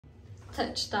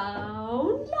Touchdown,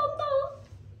 landa!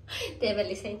 Det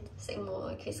veldig sent, så jeg må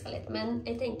kviske litt. Men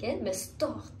jeg tenker, vi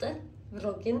starter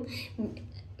vloggen.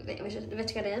 Jeg vet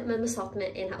ikke hva det er, men vi starter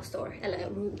med in-house tour, eller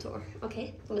room tour. Ok,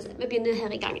 skal vi se. Vi begynner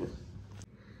her i gangen.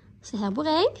 Så her bor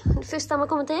jeg, det første vi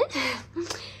kommer til.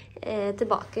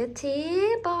 Tilbake til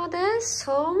badet,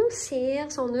 som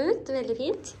ser sånn ut, veldig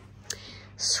fint.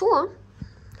 Så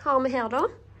har vi her da,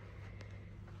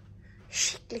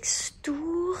 skikkelig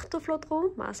stort og flott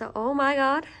rom. Altså, oh my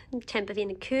god,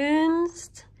 kjempefine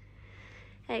kunst.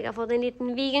 Jeg har fått en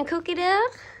liten vegan cookie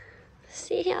der.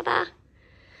 Se her da.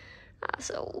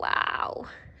 Altså, wow.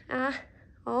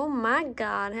 Oh my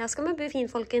god, her skal vi bo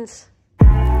fint, folkens.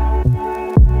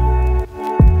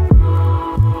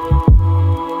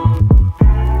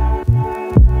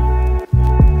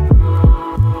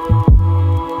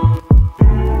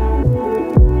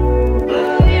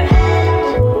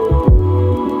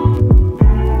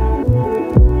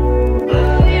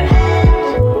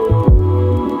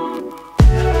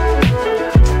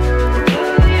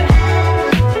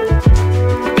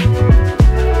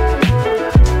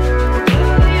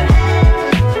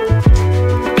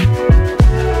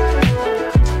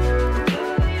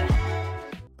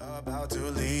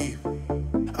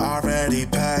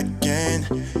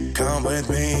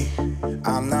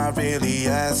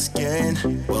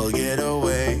 We'll get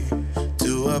away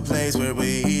to a place where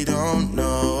we don't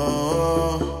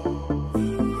know.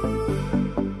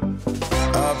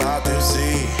 About to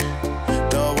see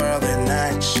the world in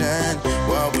action,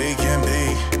 what we can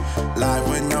be, life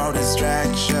with no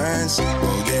distractions.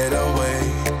 We'll get away,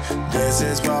 this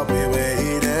is what we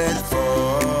waited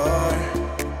for.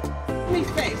 Me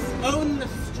face, own the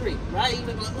street, right?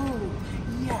 Even like, ooh,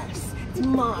 yes, it's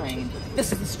mine.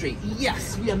 This is the street.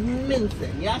 Yes, we are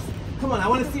mincing. Yes. Come on, I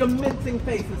want to see your mincing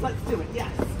faces. Let's do it.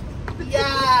 Yes.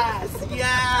 Yes.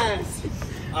 Yes.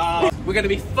 We're going to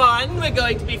be fun. We're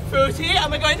going to be fruity,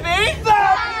 and we're going to be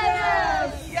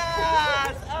fabulous.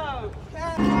 Yes.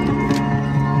 Okay.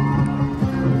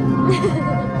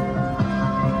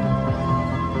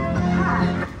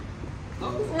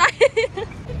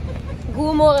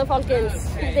 God morgen, folkens.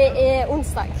 Det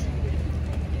onsdag.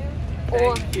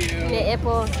 Og vi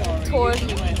på tour.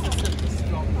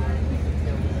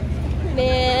 Vi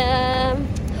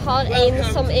har en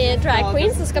som drag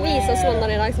queen som skal vise oss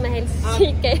London i dag, som helt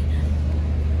sykt gøy.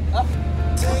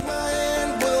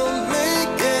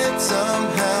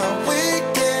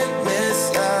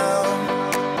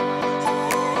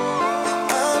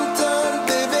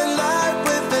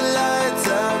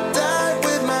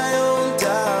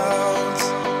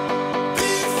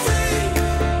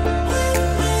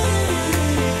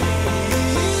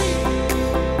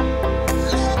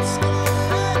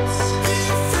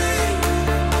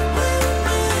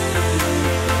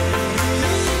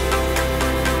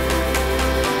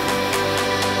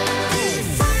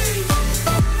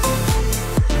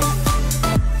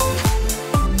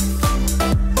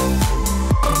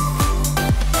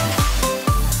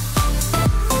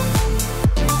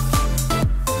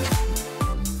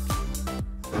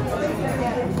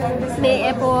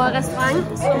 Vi på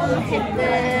restaurant som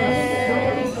heter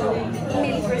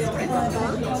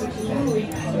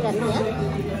Restaurant.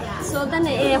 Så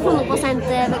denne 100%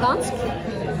 vegansk.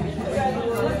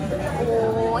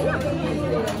 Og ja.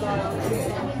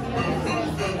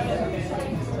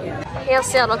 Her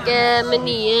ser dere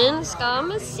menyen, skal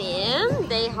vi se.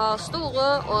 De har store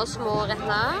og små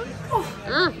retter.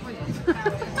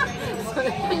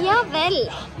 Ja vel.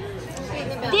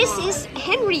 This is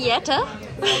Henrietta.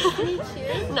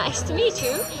 Nice to meet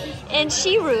you. And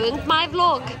she ruined my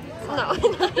vlog. No.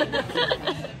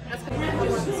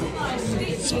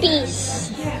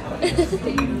 Spis.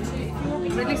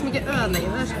 Det liksom ikke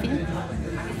ødelegger, det så fint.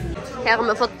 Her har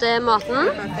vi fått maten.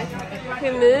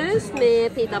 Hummus med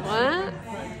pitabrød.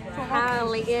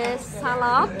 Herlige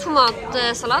salat.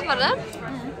 Tomatsalat, var det?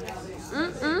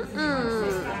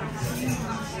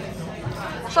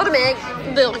 Så er det meg.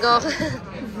 Burger.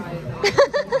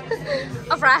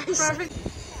 Og fries.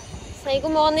 Si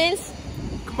god morgen, Nils.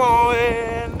 God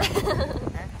morgen.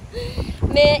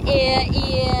 Vi i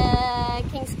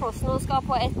Kings Cross nå og skal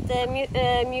på et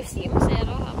museum. Det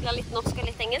blir litt norsk og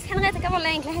litt engelsk. Henriette, hva var det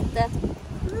egentlig hette?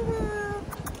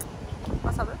 Hva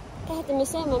sa du? Hva heter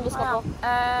museet vi skal på?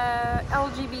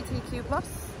 LGBTQ+.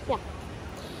 Ja.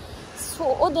 Så,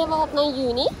 og det var åpnet i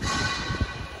juni?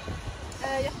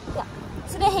 Ja.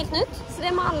 Så det er helt nytt, så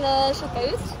det må alle sjekke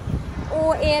ut.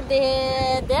 Og er det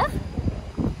der?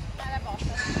 Nei, det er bak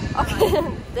der. Ok,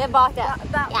 det er bak der.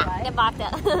 Ja, det er bak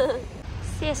der.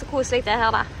 Se så koselig det er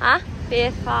her da. Hæ? Fy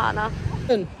fader.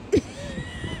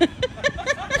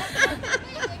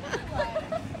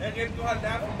 Igen, du har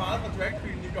lært for meget fra drag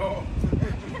queen I går.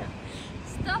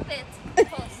 Stop it!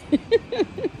 Pause.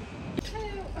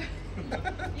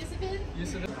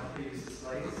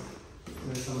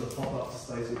 Some of the pop-up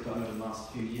displays we've done over the last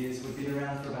few years. We've been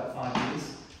around for about 5 years,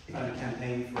 trying to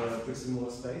campaign for a bricks and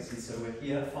mortar space, and so we're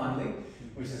here finally,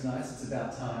 which is nice. It's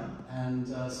about time. And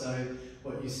so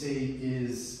what you see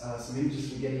is some images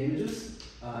from Getty Images,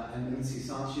 and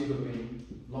Musikal, who have been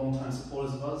long-time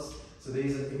supporters of us. So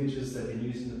these are images that have been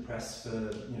used in the press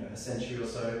for a century or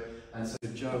so. And so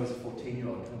Joe, as a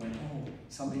 14-year-old, kind of went, oh,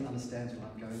 somebody understands what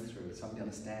I'm going through. Somebody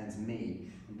understands me,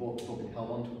 and probably held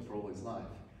on to it for all his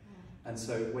life. And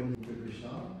so when he took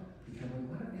Richard, he came like,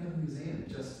 why don't we have a museum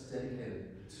just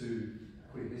dedicated to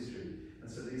queer history? And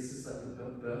so this is like the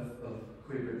birth of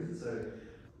queer Britain. So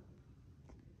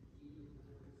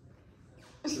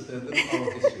the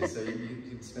oral history, so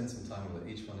you spend some time with it.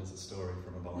 Each one is a story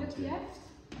from a volunteer.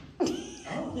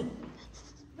 Oh.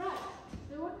 Right.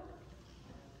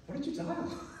 What did you dial?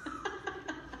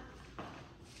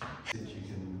 You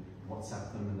can WhatsApp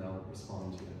them and they'll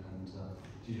respond to it, and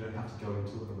you don't have to go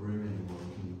into a room anymore.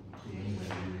 You can be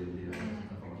anywhere really.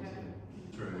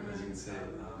 True, as you can see,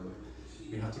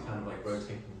 we have to kind of like rotate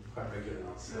them quite regularly,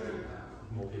 so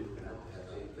more people can have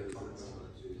their comments.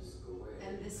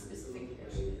 And this specific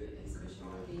exhibition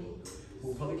will be?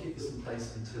 We'll probably keep this in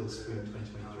place until spring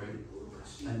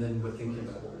 2023, and then we're thinking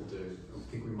about what we'll do. I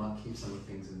think we might keep some of the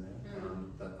things in there,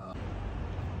 but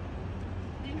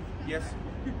Yes,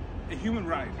 a human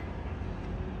right.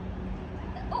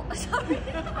 Oh, sorry.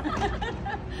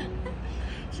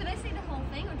 Should I say the whole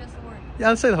thing or just the word? yeah,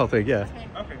 I'll say the whole thing. Yeah.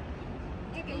 Okay.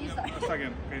 Okay, you start. A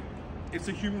second. Okay. It's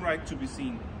a human right to be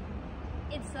seen.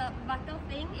 It's a vacker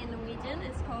thing in Norwegian.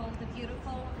 It's called the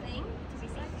beautiful thing to be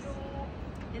seen.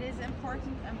 It is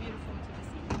important and beautiful to be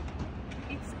seen.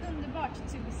 It's underbart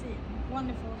to be seen.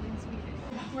 Wonderful in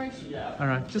Swedish. All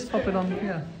right, just pop it on.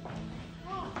 Yeah.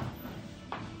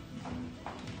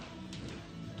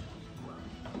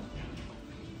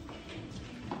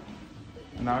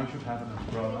 Now you should have an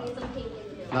umbrella.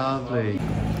 Lovely.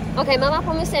 Ok, vi har vært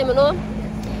på museet nå,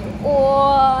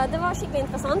 og det var skikkelig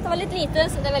interessant. Det var litt lite,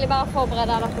 så det vil jeg bare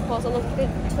forberede dere på, sånn at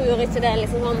dere tror ikke det er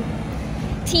liksom sånn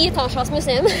 10 etasjers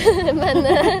museum. Men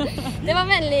det var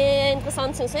veldig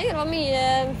interessant, synes jeg. Det var mye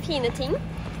fine ting.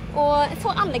 Og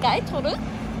for alle guide, tror du?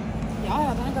 Ja,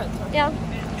 den er guide, tror jeg. Ja,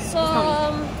 så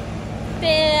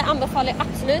det anbefaler jeg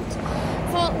absolutt.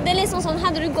 For det er liksom sånn,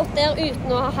 hadde du gått der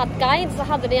uten å ha hatt guide, så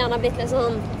hadde det gjerne blitt litt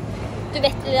sånn, du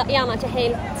vet gjerne ikke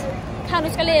helt hva du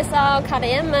skal lese og hva det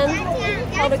er, men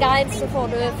har du guide så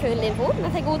får du full info.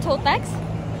 Vi fikk gode tote bags.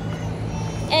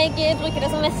 Jeg bruker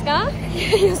det som veske,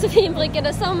 Josefin bruker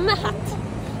det som hatt.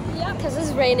 Ja. Because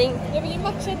it's raining. Jeg vil jo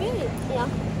matche det. Ja,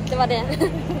 det var det.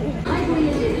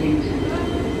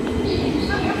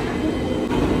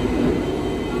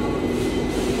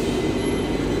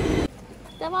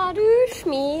 Der var du,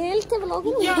 smil til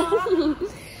vloggen. Ja.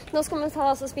 Nå skal vi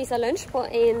ta oss og spise lunsj på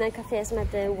en kafé som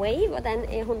heter Wave, og den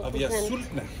er 100%... Og vi er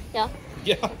sultne. Ja.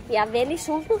 Ja. Vi er veldig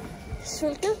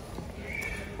sultne.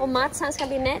 Og Mats, han skal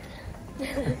bli med.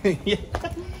 Ja.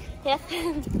 Her.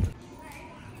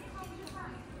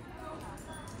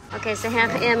 Ok, så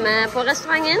her er vi på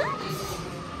restauranten.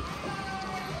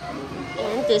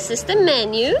 And this is the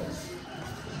menu.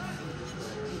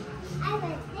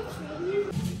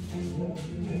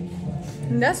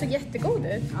 Den där såg jättegod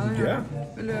ut. Ja.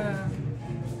 Vill du...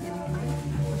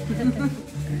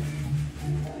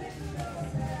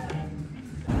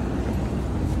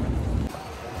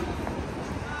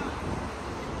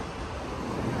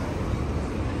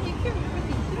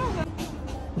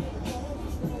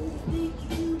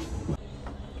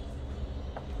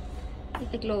 Jeg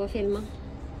fikk lov å filme.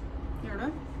 Gjør du?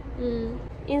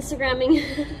 Instagramming.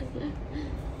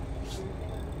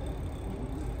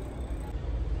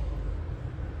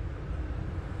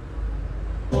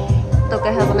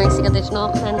 Dere hører meg sikkert ikke nå,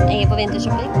 men jeg er på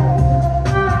vintershopping.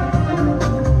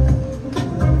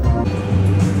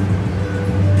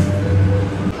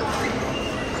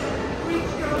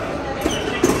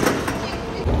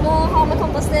 Nå har vi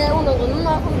kommet oss til undergrunnen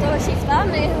og kommet til å skifte.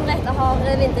 Vi Henriette har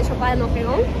vintershoppet nok en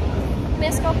gang. Vi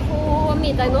skal på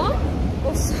middag nå,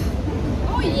 og så...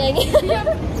 Oi!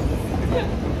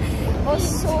 Og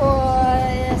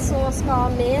så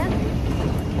skal vi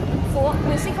få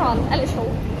musikal, eller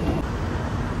show.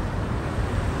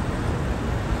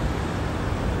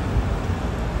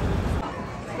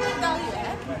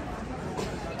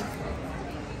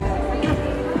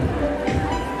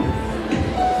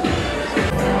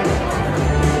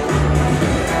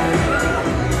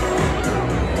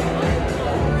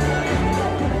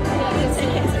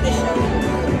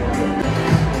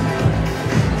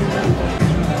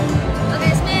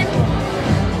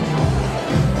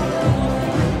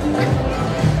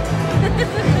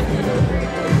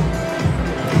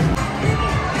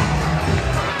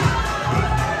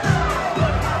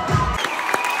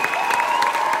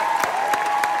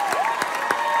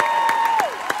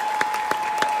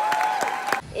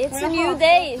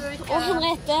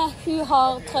 hun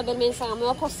har trøbbel med Instagram. Hun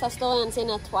har postet storyen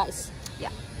sine twice. Ja.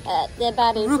 Det er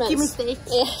bad influence. Rookie mistake.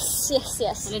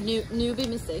 Yes. Eller newbie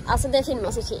mistake. Altså, det finner vi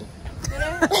oss ikke i.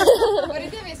 Var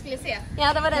det det vi skulle se? Ja,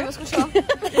 det var det vi skulle se.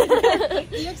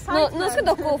 Nå skal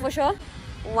dere få se.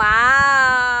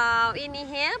 Wow! Inni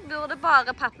her bor det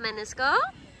bare pappmennesker.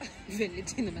 Veldig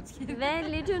tynne mennesker.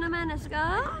 Veldig tynne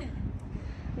mennesker.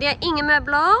 De har ingen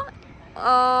møbler.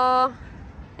 Og...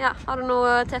 Ja, har du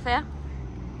noe til for?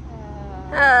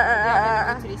 Det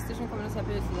er turister som kommer og ser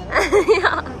på huset der.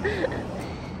 Ja.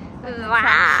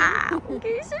 Wow!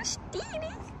 Gud, så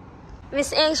stilig!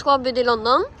 Hvis jeg skulle ha bodd i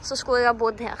London, så skulle jeg ha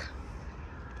bodd her.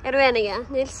 Er du enig,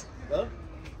 Nils? Hvad?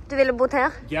 Du ville bodd her?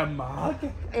 Ja,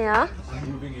 meget. Ja.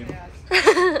 I'm moving in.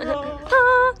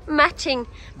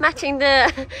 Matching the...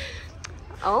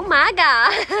 Oh my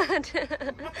god!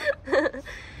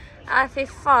 Fy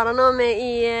fader, nå er vi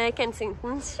i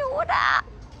Kensington. Se da!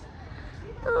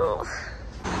 Åh.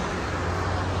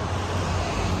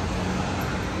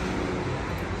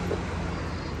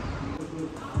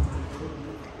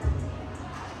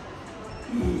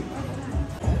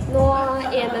 Nå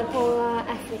er vi på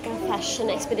Africa Fashion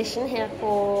Expedition her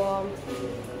på...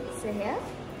 Se her.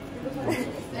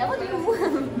 Der var du.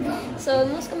 Så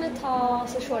nå skal vi ta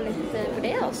oss og se litt på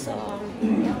det, og så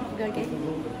ja, blir det gøy.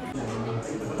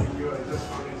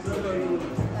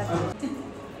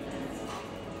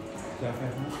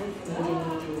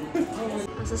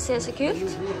 Altså, se så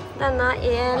kult. Denne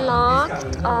er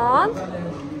lagt av...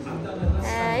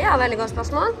 Ja, veldig godt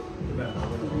spørsmål.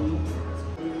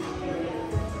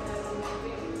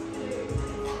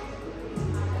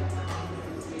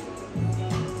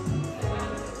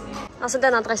 Altså,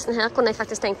 denne dressen her kunne jeg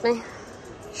faktisk tenkt meg.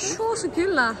 Se så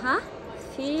kul da, hæ?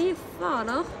 Fy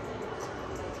fader.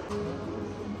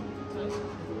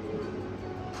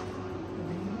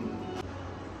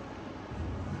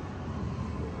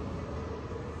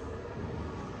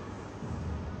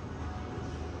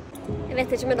 Jeg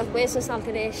vet ikke med dere, jeg synes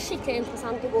alltid det er skikkelig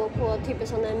interessant å gå på type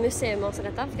sånne museer som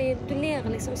dette, fordi du lærer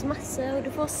liksom så masse, og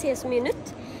du får se så mye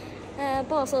nytt.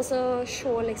 Bare sånn så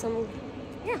se liksom,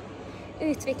 ja,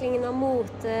 utviklingen av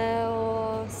mote,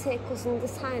 og se hvordan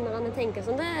designerne tenker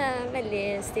sånn. Det er veldig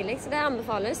stilig, så det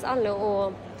anbefales alle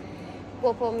å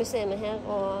gå på museet her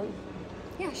og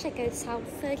ja, sjekke ut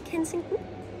South Kensington.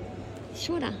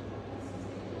 Se da.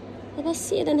 Jeg bare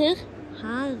ser den her.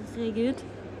 Herregud.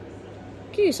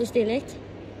 Gud, så stilig.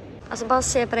 Altså, bare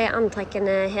se på de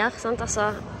antrekkene her, sant? Altså,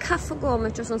 hvorfor går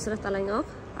vi ikke sånn som dette lenger?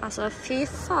 Altså, fy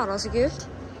fader, så kult.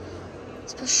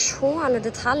 Så bare se alle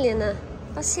detaljene.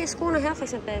 Bare se skoene her, for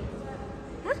eksempel.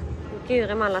 Ja?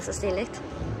 Gud, malla, så stilig.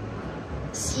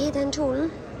 Se den kjolen.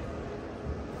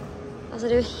 Altså,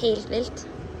 det er jo helt vilt.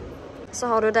 Så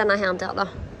har du denne her der,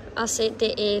 da. Altså,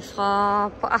 det er fra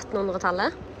på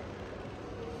 1800-tallet.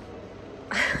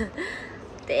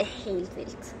 Det er helt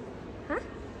vilt. Hæ?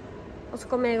 Og så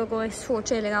kommer jeg og går i så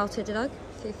kjølig outfit i dag.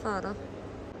 Fy fader.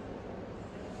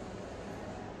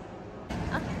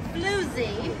 Bluesy.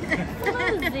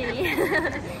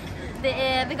 Det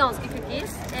er veganske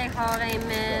cookies. Jeg har en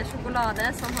med sjokolade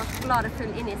som har sjokolade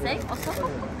full inni seg. Og så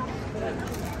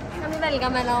kan du velge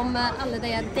mellom alle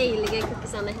de deilige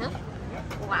cookiesene her.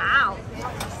 Wow!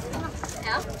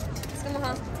 Ja, skal vi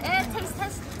ha taste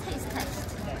test.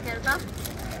 Er du klar?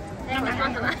 Jeg har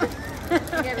smaket den.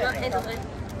 Ok, bra. 1, 2, 3.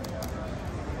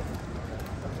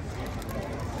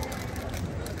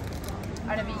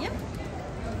 Er det vegan?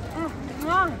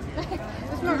 Ja.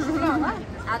 Det smaker sjokolade.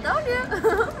 Ja, det har du.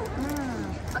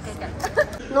 Ok, greit.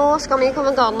 Nå skal vi i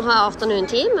Covent Garden ha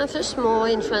afternoon-tea, men først må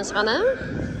influenserne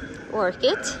work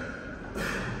it.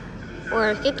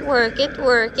 Work it, work it,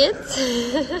 work it.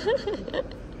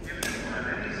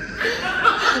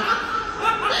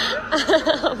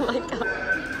 Oh my god.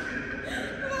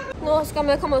 Nå skal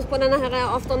vi komme oss på denne her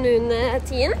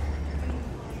afternoon-tiden.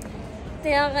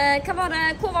 Hva var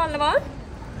det? Hvor var det var?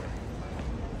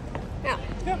 Ja.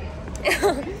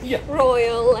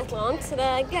 Royal et eller annet, så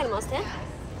det gleder vi oss til.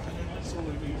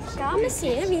 Skal vi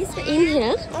se, vi skal inn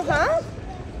her. Aha.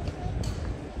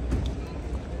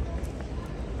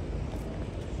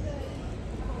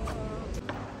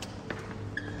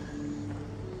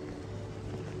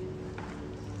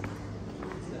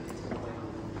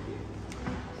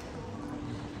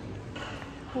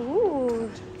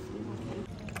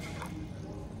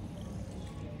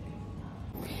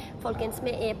 Folkens, vi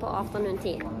er på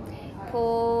afternoon-tid. På...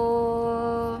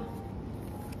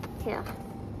 her.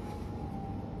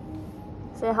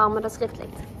 Så jeg har med det skriftlig.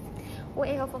 Og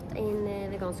jeg har fått en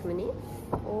vegansk meny.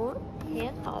 Og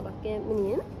her har dere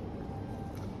menyen.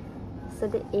 Så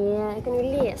det jeg kan jo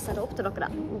lese det opp til dere da.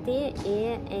 Det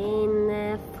en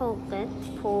forrett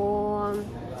på...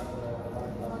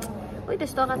 Oi, det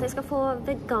står at jeg skal få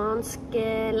vegansk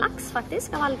laks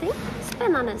faktisk, av alle ting.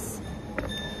 Spennende.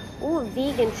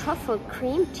 Vegan truffle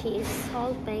cream cheese,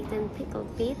 salt baked and pickled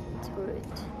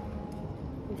beetroot.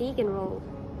 Vegan roll.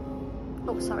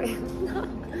 Oh, sorry.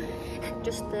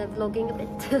 Just vlogging a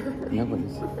bit.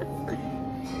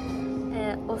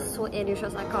 Og så det jo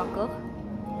selvsagt kaker.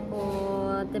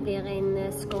 Og det blir en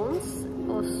scones.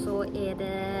 Og så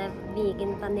det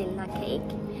vegan vanilla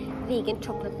cake. Vegan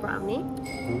chocolate brownie.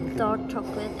 Dark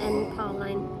chocolate and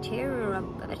praline cherry rub.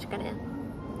 Jeg vet ikke hva det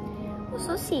Og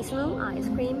så seasonal ice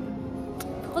cream.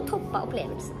 For å toppe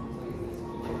opplevelsen.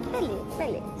 Veldig,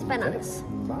 veldig spennende.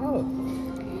 Wow.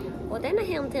 Og denne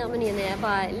her til menyen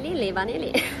bare lille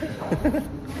vanilje.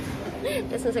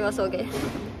 Det synes jeg var så gøy.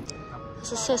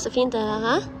 Så ser så fint det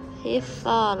her. Fy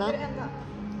fader.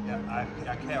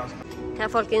 Her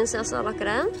folkens, her så dere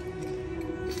det.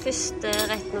 Første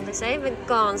retten vil jeg si,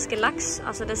 veganske laks.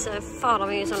 Altså det ser fader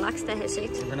mye som laks, det helt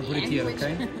sykt. Kan jeg få litt tid, ok?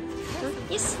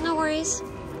 Yes, no worries.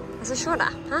 Altså se da.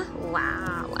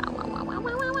 Wow.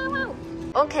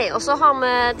 Ok, og så har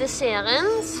vi desserten,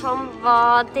 som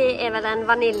var, det vel den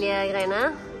vaniljegreiene,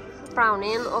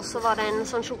 brownien, og så var det en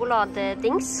sånn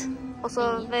sjokoladedings, og så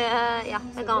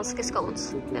veganske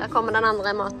scones. Her kommer den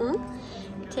andre maten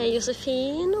til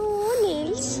Josefine og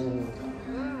Nils.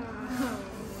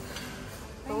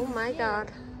 Oh my god.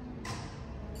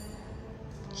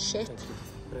 Shit.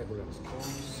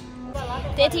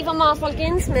 Det tid for mat,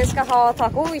 folkens. Vi skal ha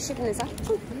taco, ikke Nissa.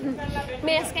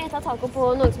 Vi skal hete taco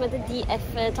på noe som heter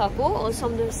DF Taco, og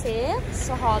som du ser,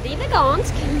 så har de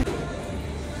vegansk.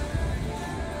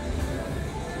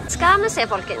 Skal vi se,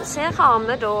 folkens. Her har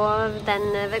vi da den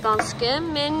veganske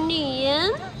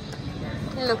menyen.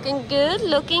 Looking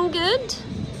good.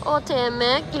 Og til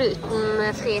med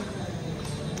glutenfri.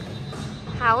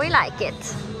 How we like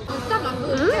it.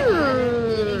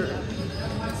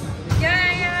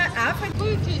 Jag är faktiskt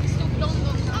sjukt hur stort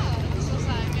London så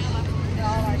här med alla. Ja,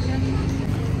 verkligen.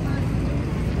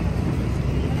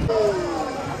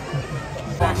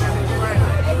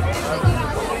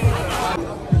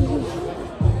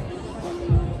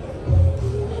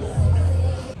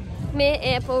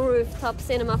 Vi på Rooftop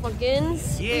Cinema,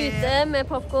 folkens. Ute med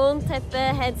popcorn, teppe,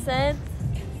 headset.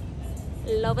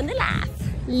 Loving the life.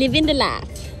 Living the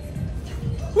life.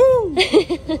 Woo!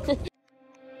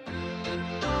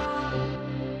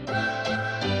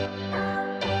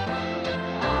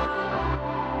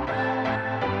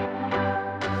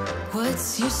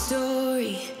 What's your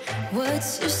story?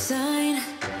 What's your sign?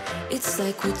 It's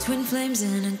like we're twin flames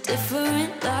in a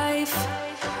different life.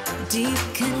 Deep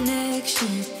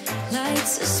connection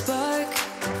lights a spark.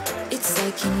 It's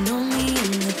like you know me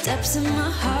in the depths of my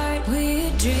heart.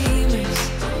 We're dreamers.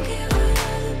 Don't care what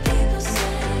other people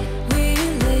say. We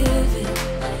live it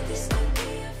like this could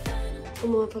be a final. Og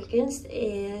nå, folkens,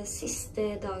 det siste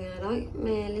dagen i dag.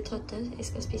 Vi litt trøtte. Jeg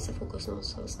skal spise frokost nå,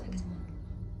 så snakkes vi.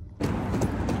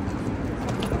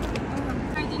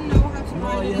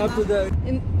 No, you have to do...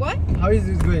 What? How is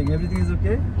this going? Everything is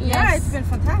okay? Yeah, it's been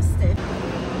fantastic.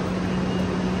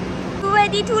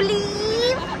 Ready to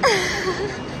leave!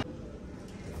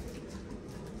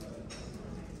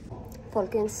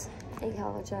 Folkens, jeg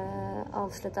har ikke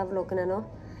avsluttet vloggen ennå.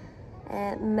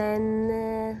 Men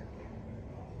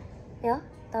ja,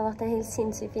 det har vært en helt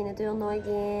sinnssykt fin tur. Nå er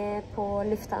jeg på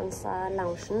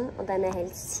Lufthansa-loungen, og den er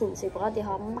helt sinnssykt bra. De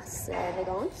har masse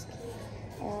vegansk.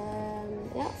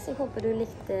 Ja, så jeg håper du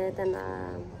likte denne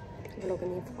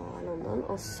vloggen fra London,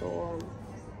 og så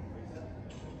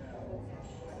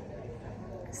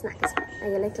snakkes vi.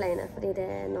 Jeg er litt kleine, fordi det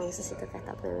er noen som sitter rett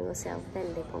opp med meg og ser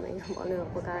veldig på meg og bare lurer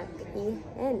på hva i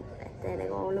helvete det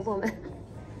går å holde på med.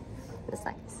 Det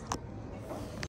snakkes.